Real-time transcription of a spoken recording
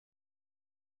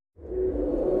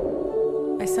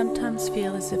sometimes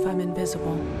feel as if I'm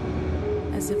invisible,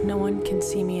 as if no one can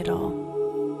see me at all.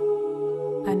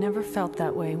 I never felt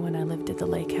that way when I lived at the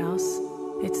lake house.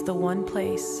 It's the one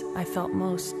place I felt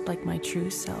most like my true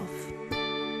self.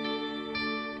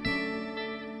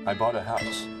 I bought a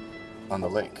house on the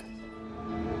lake.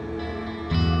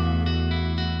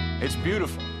 It's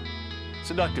beautiful.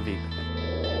 Seductive even.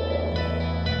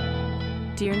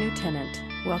 Dear new tenant,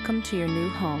 welcome to your new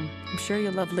home. I'm sure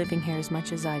you'll love living here as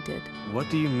much as I did. What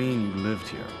do you mean you lived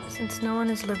here? Since no one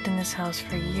has lived in this house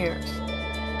for years.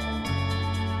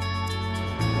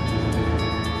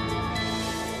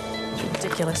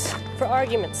 Ridiculous. For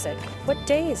argument's sake, what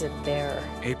day is it there?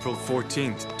 April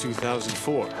 14th,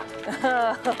 2004.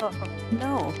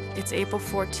 No, it's April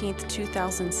 14th,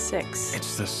 2006.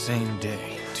 It's the same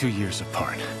day, 2 years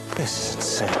apart. This is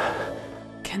insane.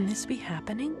 Can this be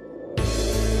happening?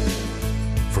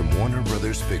 From Warner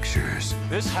Brothers Pictures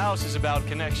This house is about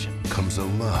connection. comes a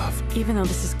love Even though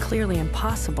this is clearly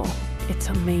impossible, it's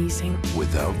amazing.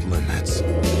 without limits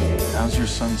How's your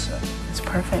sunset? It's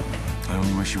perfect. I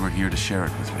only wish you were here to share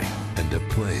it with me. and a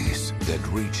place that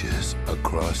reaches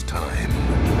across time.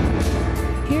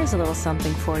 Here's a little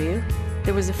something for you.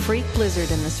 There was a freak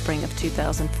blizzard in the spring of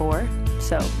 2004,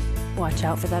 so watch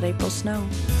out for that April snow.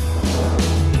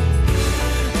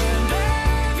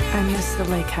 I miss the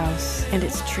lake house and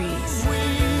its trees.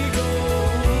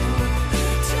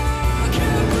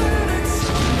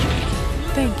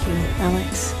 Thank you,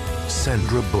 Alex.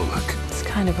 Sandra Bullock, It's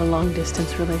kind of a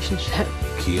long-distance relationship.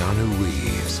 Keanu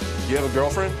Reeves, You have a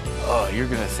girlfriend? Oh, you're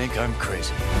gonna think I'm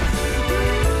crazy.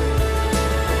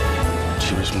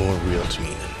 She was more real to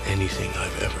me than anything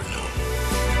I've ever known.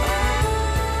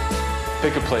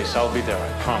 Pick a place, I'll be there,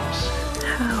 I promise.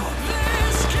 How?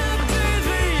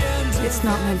 It's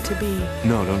not meant to be.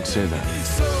 No, don't say that.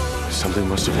 Something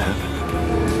must have happened.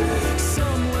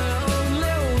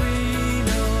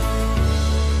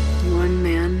 One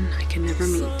man I can never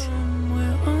meet.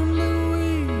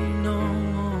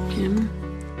 Him,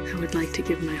 I would like to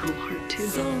give my whole heart to.